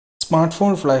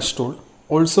Smartphone flash tool,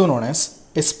 also known as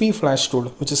SP flash tool,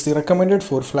 which is the recommended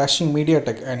for flashing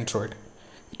MediaTek Android.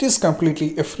 It is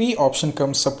completely a free option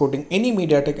comes supporting any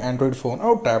MediaTek Android phone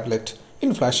or tablet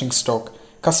in flashing stock,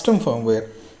 custom firmware,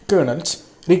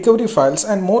 kernels, recovery files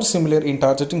and more similar in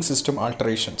targeting system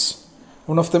alterations.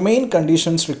 One of the main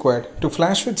conditions required to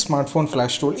flash with smartphone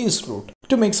flash tool is root.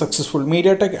 To make successful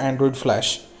MediaTek Android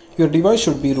flash, your device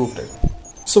should be rooted.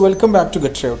 So welcome back to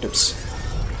GetRio Tips.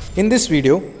 In this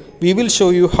video, we will show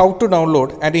you how to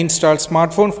download and install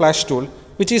Smartphone Flash Tool,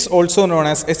 which is also known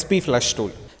as SP Flash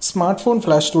Tool. Smartphone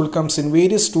Flash Tool comes in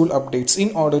various tool updates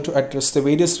in order to address the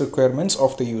various requirements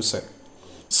of the user.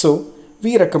 So,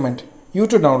 we recommend you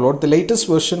to download the latest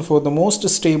version for the most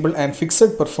stable and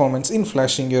fixed performance in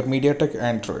flashing your MediaTek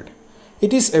Android.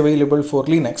 It is available for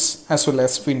Linux as well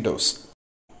as Windows.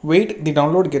 Wait, the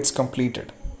download gets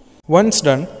completed. Once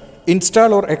done,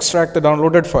 install or extract the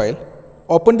downloaded file.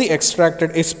 Open the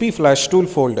extracted SP Flash Tool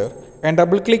folder and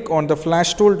double-click on the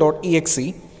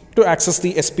flashtool.exe to access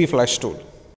the SP Flash Tool.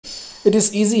 It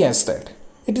is easy as that.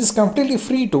 It is completely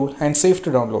free tool and safe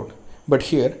to download. But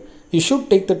here, you should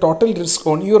take the total risk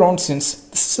on your own since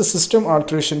this is a system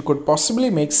alteration could possibly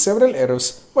make several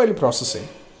errors while processing.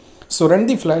 So run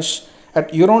the flash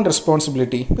at your own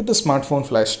responsibility with the Smartphone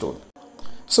Flash Tool.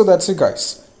 So that's it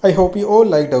guys. I hope you all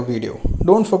liked our video.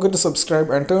 Don't forget to subscribe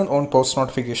and turn on post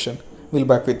notification. We'll be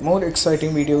back with more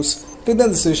exciting videos. Till then,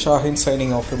 this is Shahin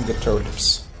signing off from GetRio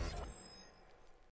Tips.